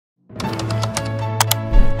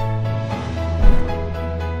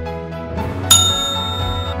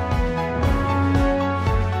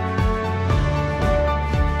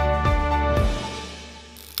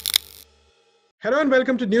Hello and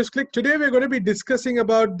welcome to Newsclick. Today we're going to be discussing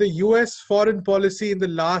about the US foreign policy in the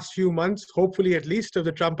last few months, hopefully at least, of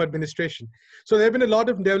the Trump administration. So there have been a lot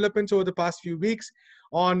of developments over the past few weeks.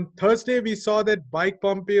 On Thursday, we saw that Mike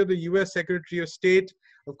Pompeo, the US Secretary of State,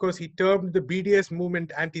 of course, he termed the BDS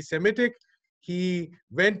movement anti-Semitic. He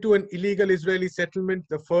went to an illegal Israeli settlement,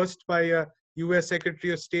 the first by a US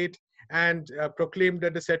Secretary of State, and proclaimed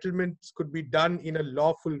that the settlements could be done in a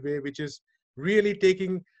lawful way, which is really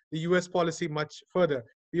taking the US policy much further.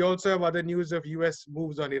 We also have other news of US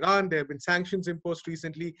moves on Iran. There have been sanctions imposed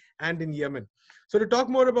recently and in Yemen. So to talk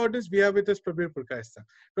more about this, we have with us Prabir Purkayastha.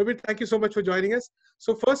 Prabir, thank you so much for joining us.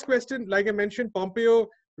 So first question, like I mentioned, Pompeo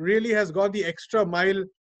really has got the extra mile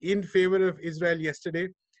in favor of Israel yesterday.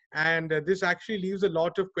 And this actually leaves a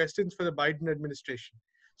lot of questions for the Biden administration.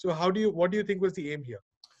 So what do you think was the aim here?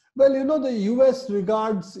 Well, the US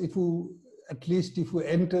regards, at least if you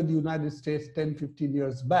enter the United States 10, 15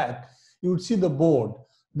 years back, you would see the board.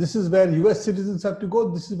 This is where US citizens have to go.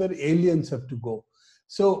 This is where aliens have to go.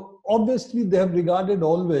 So obviously they have regarded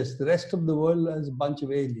always the rest of the world as a bunch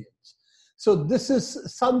of aliens. So this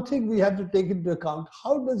is something we have to take into account.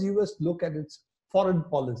 How does US look at its foreign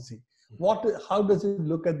policy? How does it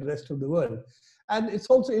look at the rest of the world? And it's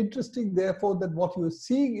also interesting, therefore, that what you're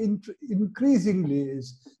seeing increasingly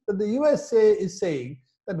is that the USA is saying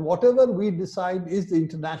that whatever we decide is the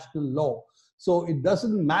international law. So it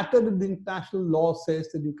doesn't matter if the international law says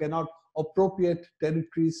that you cannot appropriate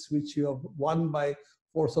territories which you have won by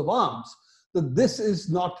force of arms, that this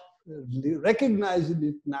is not recognized in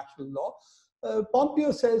international law.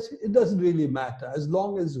 Pompeo says it doesn't really matter. As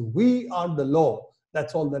long as we are the law,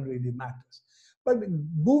 that's all that really matters. But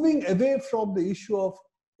moving away from the issue of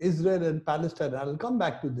Israel and Palestine, I'll come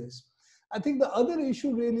back to this. I think the other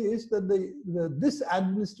issue really is that this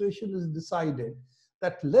administration has decided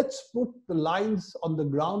that let's put the lines on the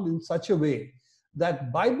ground in such a way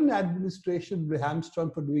that Biden administration will be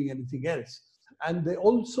hamstrung for doing anything else. And they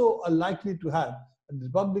also are likely to have, the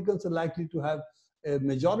Republicans are likely to have a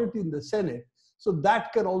majority in the Senate. So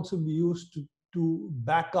that can also be used to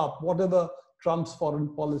back up whatever Trump's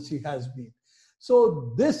foreign policy has been.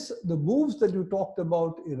 So the moves that you talked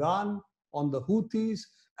about, Iran, on the Houthis,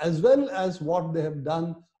 as well as what they have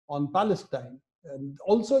done on Palestine, and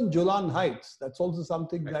also in Golan Heights, that's also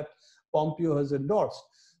something that Pompeo has endorsed.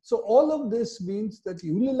 So all of this means that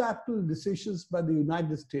unilateral decisions by the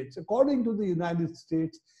United States, according to the United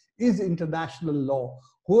States, is international law.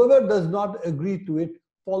 Whoever does not agree to it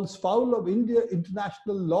falls foul of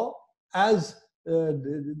international law as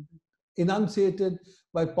enunciated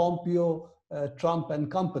by Pompeo, Trump and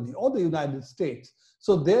company, or the United States.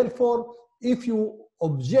 So therefore, if you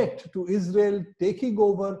object to Israel taking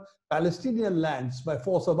over Palestinian lands by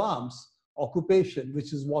force of arms, occupation,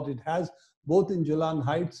 which is what it has both in Golan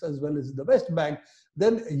Heights as well as in the West Bank,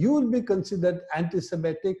 then you will be considered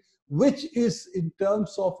anti-Semitic, which is in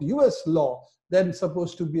terms of US law, then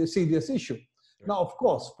supposed to be a serious issue. Now, of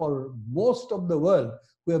course, for most of the world,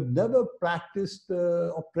 we have never practiced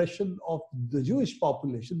oppression of the Jewish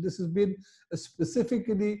population. This has been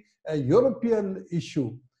specifically a European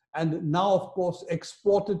issue, and now, of course,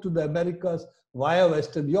 exported to the Americas via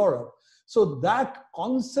Western Europe. So that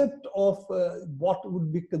concept of what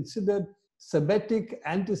would be considered Semitic,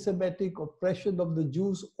 anti-Semitic oppression of the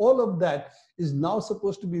Jews, all of that is now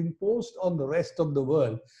supposed to be imposed on the rest of the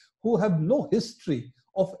world, who have no history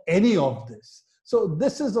of any of this. So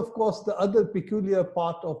this is, of course, the other peculiar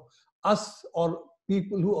part of us, or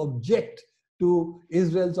people who object to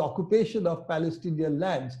Israel's occupation of Palestinian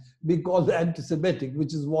lands, being called anti-Semitic,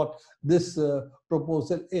 which is what this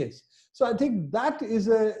proposal is. So I think that is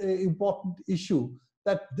an important issue,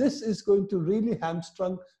 that this is going to really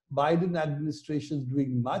hamstrung Biden administration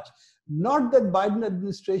doing much. Not that Biden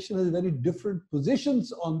administration has very different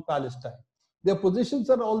positions on Palestine. Their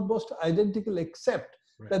positions are almost identical, except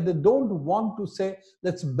that they don't want to say,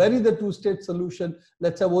 let's bury the two-state solution,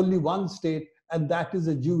 let's have only one state, and that is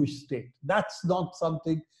a Jewish state. That's not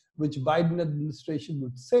something which Biden administration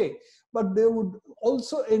would say. But they would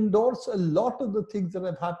also endorse a lot of the things that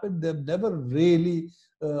have happened. They've never really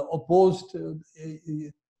opposed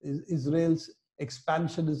Israel's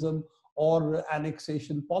expansionism or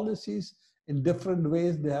annexation policies. In different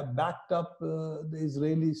ways, they have backed up the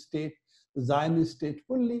Israeli state, the Zionist state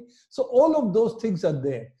fully. So all of those things are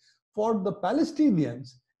there. For the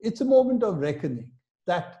Palestinians, it's a moment of reckoning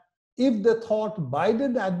that if they thought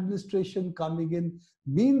Biden administration coming in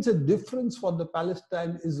means a difference for the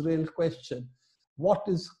Palestine-Israel question, what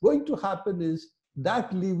is going to happen is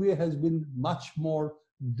that leeway has been much more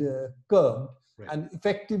curbed. Right. And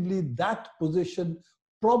effectively that position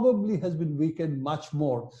probably has been weakened much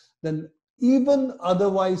more than even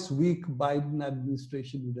otherwise weak Biden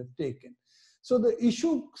administration would have taken. So the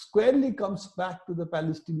issue squarely comes back to the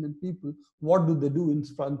Palestinian people. What do they do in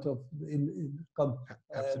front of,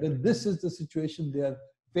 when this is the situation they are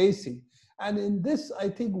facing? And in this, I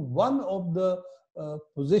think one of the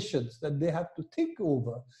positions that they have to think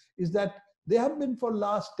over is that they have been for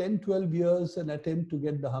last 10, 12 years an attempt to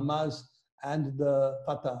get the Hamas and the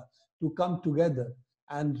Fatah to come together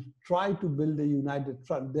and try to build a united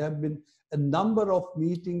front. There have been a number of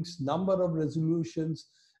meetings, number of resolutions,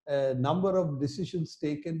 a number of decisions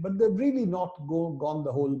taken, but they've really not gone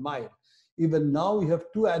the whole mile. Even now, we have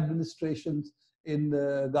two administrations in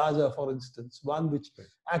Gaza, for instance, one which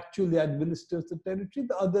actually administers the territory,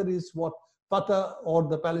 the other is what Fatah or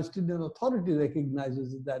the Palestinian Authority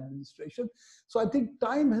recognizes as the administration. So I think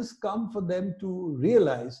time has come for them to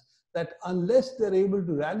realize that unless they're able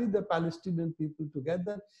to rally the Palestinian people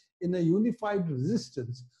together in a unified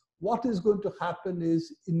resistance, what is going to happen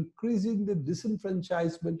is increasing the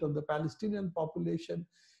disenfranchisement of the Palestinian population,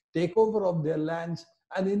 takeover of their lands,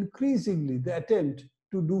 and increasingly the attempt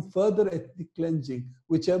to do further ethnic cleansing,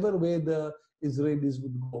 whichever way the Israelis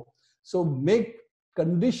would go. So make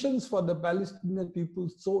conditions for the Palestinian people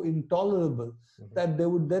so intolerable that they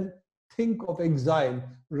would then think of exile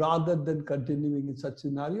rather than continuing in such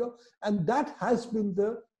scenario. And that has been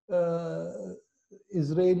the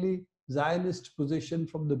Israeli Zionist position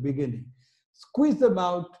from the beginning. Squeeze them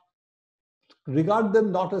out, regard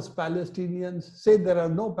them not as Palestinians, say there are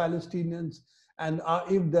no Palestinians, and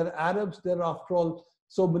if they're Arabs, there are after all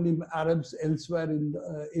so many Arabs elsewhere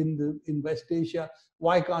in West Asia,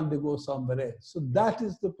 why can't they go somewhere else? So that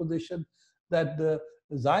is the position that the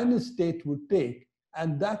Zionist state would take.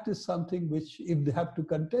 And that is something which, if they have to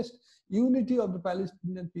contest, unity of the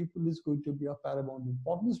Palestinian people is going to be of paramount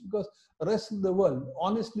importance, because the rest of the world,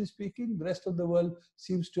 honestly speaking, the rest of the world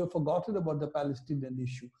seems to have forgotten about the Palestinian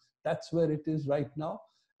issue. That's where it is right now.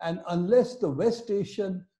 And unless the West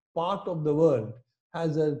Asian part of the world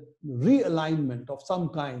has a realignment of some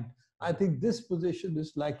kind, I think this position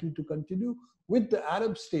is likely to continue with the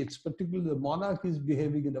Arab states, particularly the monarchies,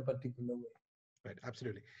 behaving in a particular way. Right,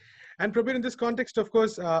 absolutely. And Prabir, in this context, of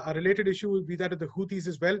course, a related issue will be that of the Houthis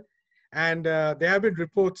as well. And there have been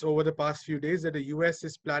reports over the past few days that the US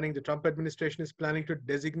is planning, the Trump administration is planning to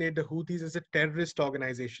designate the Houthis as a terrorist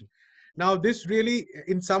organization. Now, this really,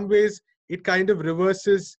 in some ways, it kind of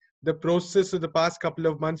reverses the process of the past couple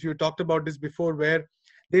of months. We talked about this before, where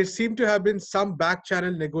there seem to have been some back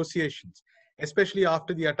channel negotiations, especially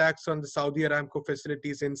after the attacks on the Saudi Aramco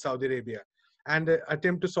facilities in Saudi Arabia, and the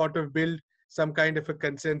attempt to sort of build some kind of a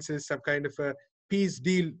consensus, some kind of a peace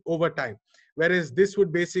deal over time. Whereas this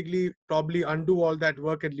would basically probably undo all that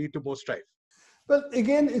work and lead to more strife. Well,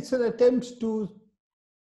 again, it's an attempt to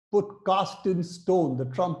cast in stone the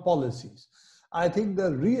Trump policies. I think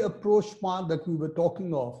the reapproachment that we were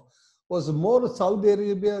talking of was more Saudi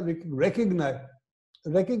Arabia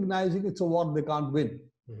recognizing it's a war they can't win.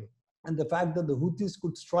 And the fact that the Houthis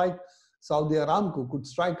could strike Saudi Aramco, could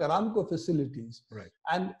strike Aramco facilities,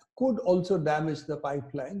 and could also damage the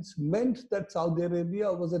pipelines, meant that Saudi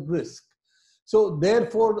Arabia was at risk. So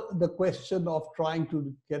therefore, the question of trying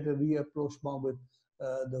to get a reapproachment with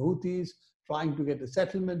the Houthis, trying to get a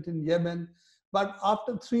settlement in Yemen. But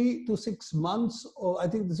after 3 to 6 months, or I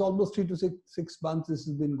think this almost 3 to 6 months, this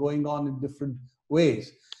has been going on in different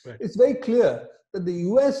ways. It's very clear that the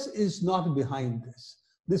US is not behind this.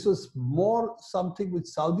 This was more something which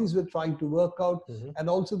Saudis were trying to work out, and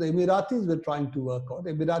also the Emiratis were trying to work out.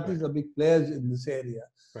 Emiratis are big players in this area.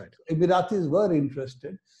 Emiratis were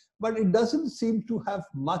interested, but it doesn't seem to have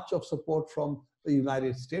much of support from the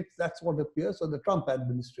United States. That's what appears on the Trump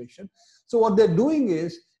administration. So what they're doing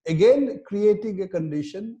is, again, creating a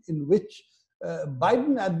condition in which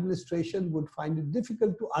Biden administration would find it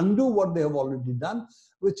difficult to undo what they have already done,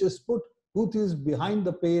 which is put Houthis behind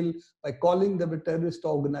the pale by calling them a terrorist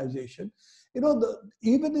organization. You know,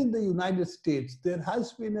 even in the United States, there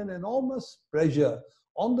has been an enormous pressure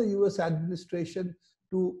on the US administration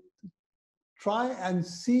to try and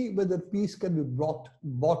see whether peace can be brought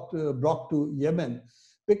to Yemen,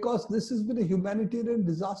 because this has been a humanitarian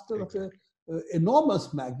disaster of an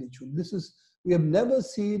enormous magnitude. We have never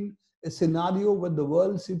seen a scenario where the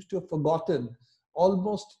world seems to have forgotten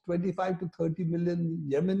almost 25 to 30 million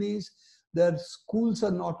Yemenis. Their schools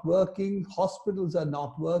are not working, hospitals are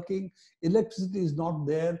not working, electricity is not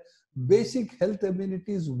there, basic health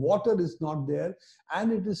amenities, water is not there,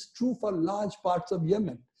 and it is true for large parts of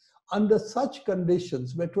Yemen. Under such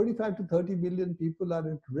conditions, where 25 to 30 million people are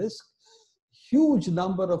at risk, huge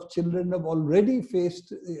number of children have already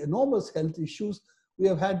faced enormous health issues. We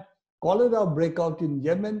have had cholera breakout in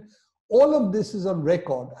Yemen. all of this is on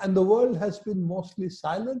record, and the world has been mostly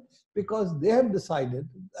silent because they have decided,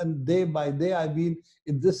 and they, by they I mean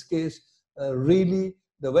in this case really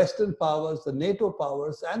the Western powers, the NATO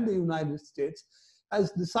powers and the United States,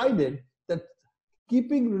 has decided that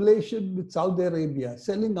keeping relation with Saudi Arabia,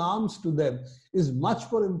 selling arms to them, is much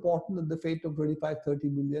more important than the fate of 25-30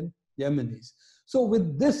 million Yemenis. So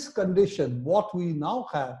with this condition, what we now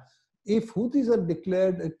have, if Houthis are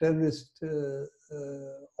declared a terrorist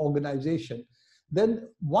organization, then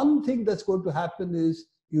one thing that's going to happen is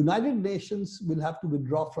United Nations will have to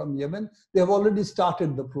withdraw from Yemen. They have already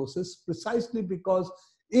started the process, precisely because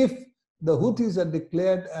if the Houthis are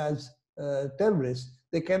declared as terrorists,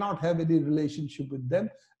 they cannot have any relationship with them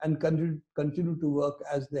and continue to work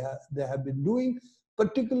as they have been doing,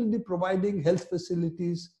 particularly providing health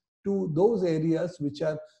facilities to those areas which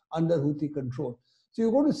are under Houthi control. So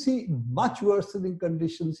you're going to see much worsening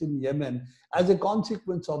conditions in Yemen as a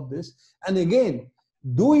consequence of this. And again,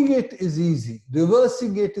 doing it is easy,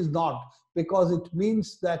 reversing it is not, because it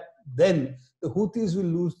means that then the Houthis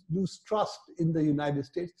will lose trust in the United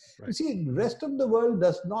States. Right. You see, the rest of the world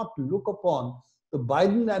does not look upon the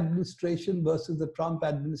Biden administration versus the Trump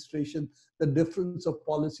administration, the difference of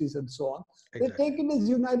policies and so on. Exactly. They take it as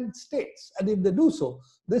United States. And if they do so,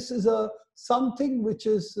 this is something which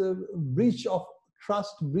is a breach of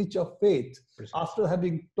trust, breach of faith. Precisely. After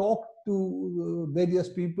having talked to various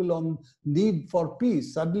people on need for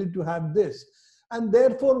peace, suddenly to have this. And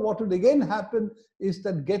therefore, what would again happen is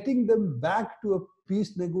that getting them back to a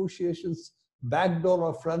peace negotiations back door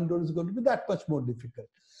or front door is going to be that much more difficult.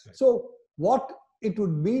 Right. So what it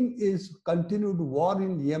would mean is continued war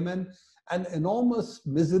in Yemen and enormous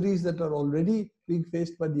miseries that are already being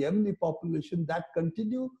faced by the Yemeni population that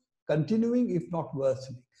continuing if not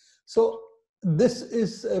worsening. So this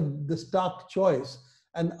is the stark choice.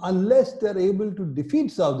 And unless they're able to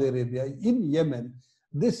defeat Saudi Arabia in Yemen,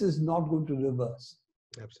 this is not going to reverse.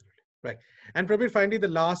 Absolutely. Right. And Prabir, finally, the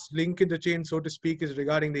last link in the chain, so to speak, is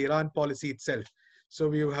regarding the Iran policy itself. So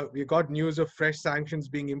we got news of fresh sanctions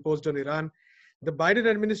being imposed on Iran. The Biden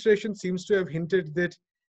administration seems to have hinted that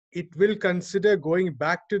it will consider going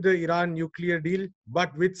back to the Iran nuclear deal,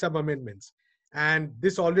 but with some amendments. And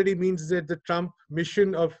this already means that the Trump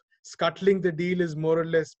mission of scuttling the deal is more or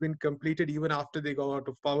less been completed even after they go out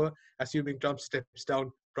of power, assuming Trump steps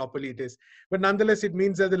down properly it is. But nonetheless, it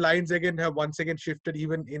means that the lines again have once again shifted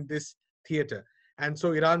even in this theater. And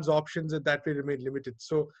so Iran's options at that way remain limited.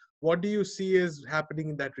 So what do you see is happening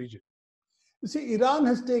in that region? You see, Iran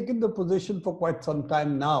has taken the position for quite some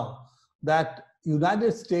time now that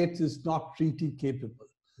United States is not treaty capable.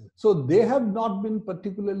 So they have not been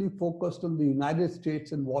particularly focused on the United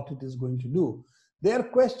States and what it is going to do. Their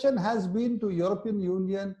question has been to European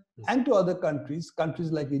Union and to other countries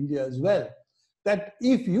like India as well, that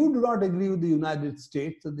if you do not agree with the United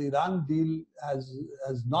States, that the Iran deal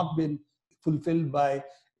has not been fulfilled by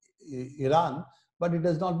Iran, but it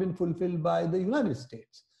has not been fulfilled by the United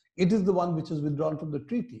States. It is the one which is withdrawn from the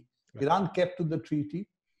treaty. Right. Iran kept to the treaty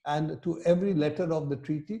and to every letter of the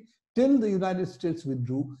treaty till the United States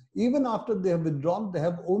withdrew. Even after they have withdrawn, they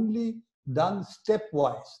have only done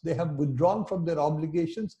stepwise. They have withdrawn from their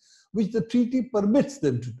obligations, which the treaty permits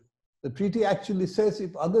them to do. The treaty actually says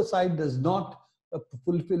if other side does not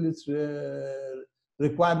fulfill its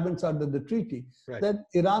requirements under the treaty, right, then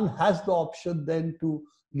Iran has the option then to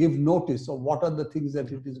give notice of what are the things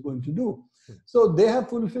that it is going to do. So they have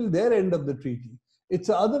fulfilled their end of the treaty. It's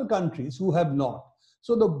other countries who have not.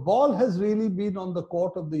 So the ball has really been on the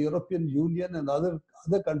court of the European Union and other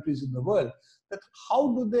countries in the world, that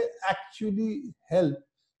how do they actually help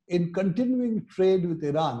in continuing trade with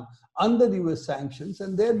Iran under the US sanctions.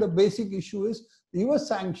 And there the basic issue is the US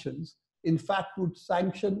sanctions, in fact, would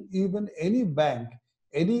sanction even any bank,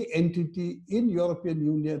 any entity in European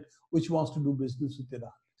Union which wants to do business with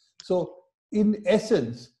Iran. So in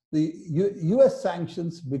essence, the US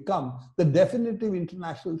sanctions become the definitive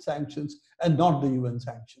international sanctions and not the UN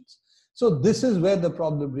sanctions. So this is where the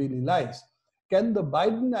problem really lies. Can the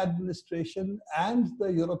Biden administration and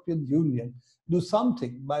the European Union do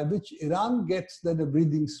something by which Iran gets then a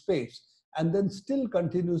breathing space and then still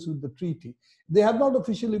continues with the treaty? They have not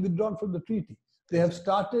officially withdrawn from the treaty. They have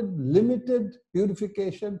started limited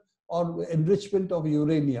purification or enrichment of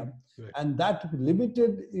uranium. Right. And that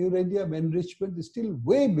limited uranium enrichment is still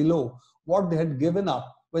way below what they had given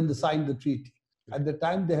up when they signed the treaty. Right. At the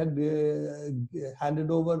time, they had handed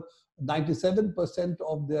over 97%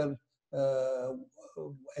 of their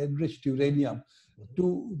enriched uranium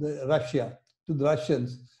to the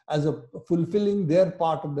Russians, as a fulfilling their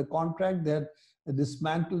part of the contract. They had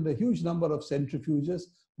dismantled a huge number of centrifuges.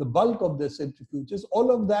 the bulk of their centrifuges. All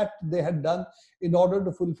of that they had done in order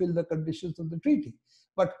to fulfill the conditions of the treaty.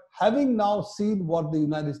 But having now seen what the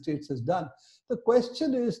United States has done, the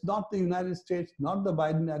question is not the United States, not the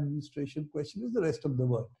Biden administration, question is the rest of the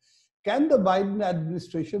world. Can the Biden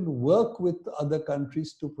administration work with other countries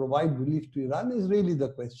to provide relief to Iran is really the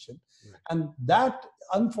question. Right. And that,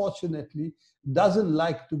 unfortunately, it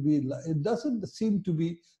doesn't seem to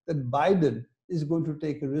be that Biden is going to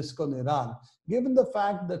take a risk on Iran, given the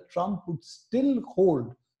fact that Trump would still hold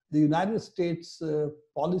the United States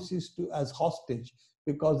policies as hostage,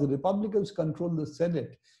 because the Republicans control the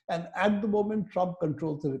Senate. And at the moment, Trump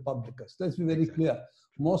controls the Republicans. Let's be very clear.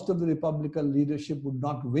 Most of the Republican leadership would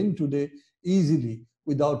not win today easily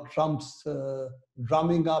without Trump's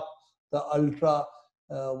drumming up the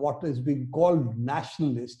what is being called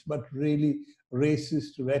nationalist, but really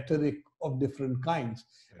racist rhetoric of different kinds.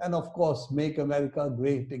 And of course, Make America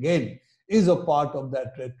Great Again is a part of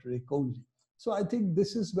that rhetoric only. So I think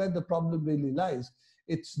this is where the problem really lies.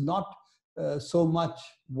 It's not so much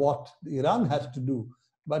what Iran has to do,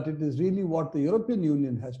 but it is really what the European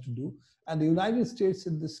Union has to do. And the United States,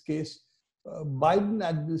 in this case, Biden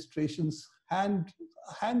administration's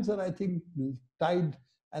hands are, I think, tied,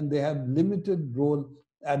 and they have limited role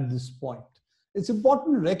at this point. It's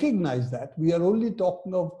important to recognize that we are only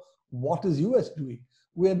talking of what is US doing.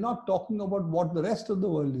 We are not talking about what the rest of the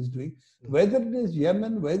world is doing, whether it is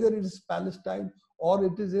Yemen, whether it is Palestine, or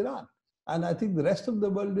it is Iran. And I think the rest of the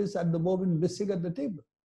world is at the moment missing at the table.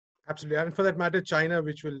 Absolutely. And for that matter, China,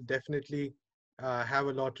 which will definitely have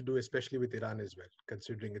a lot to do, especially with Iran as well,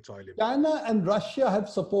 considering its oil import. China and Russia have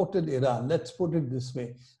supported Iran. Let's put it this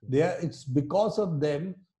way. It's because of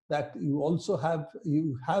them that you also have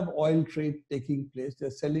oil trade taking place. They're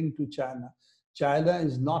selling to China. China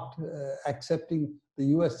is not accepting the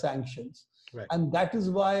US sanctions. Right. And that is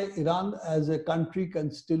why Iran as a country can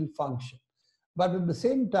still function. But at the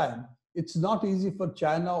same time, it's not easy for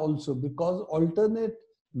China also, because alternate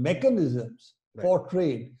mechanisms for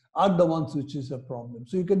trade are the ones which is a problem.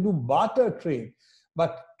 So you can do barter trade,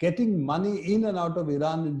 but getting money in and out of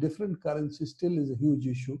Iran in different currencies still is a huge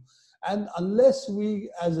issue. And unless we,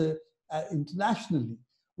 internationally,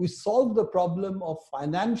 we solve the problem of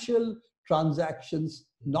financial transactions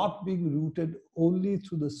not being routed only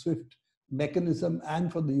through the SWIFT mechanism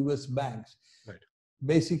and for the US banks,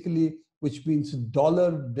 basically, which means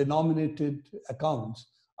dollar-denominated accounts.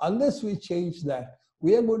 Unless we change that,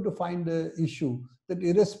 we are going to find an issue that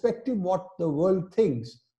irrespective of what the world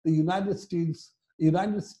thinks, the United States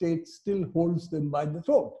still holds them by the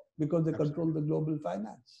throat because they control the global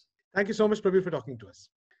finance. Thank you so much, Prabir, for talking to us.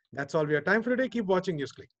 That's all we have time for today. Keep watching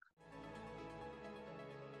Newsclick.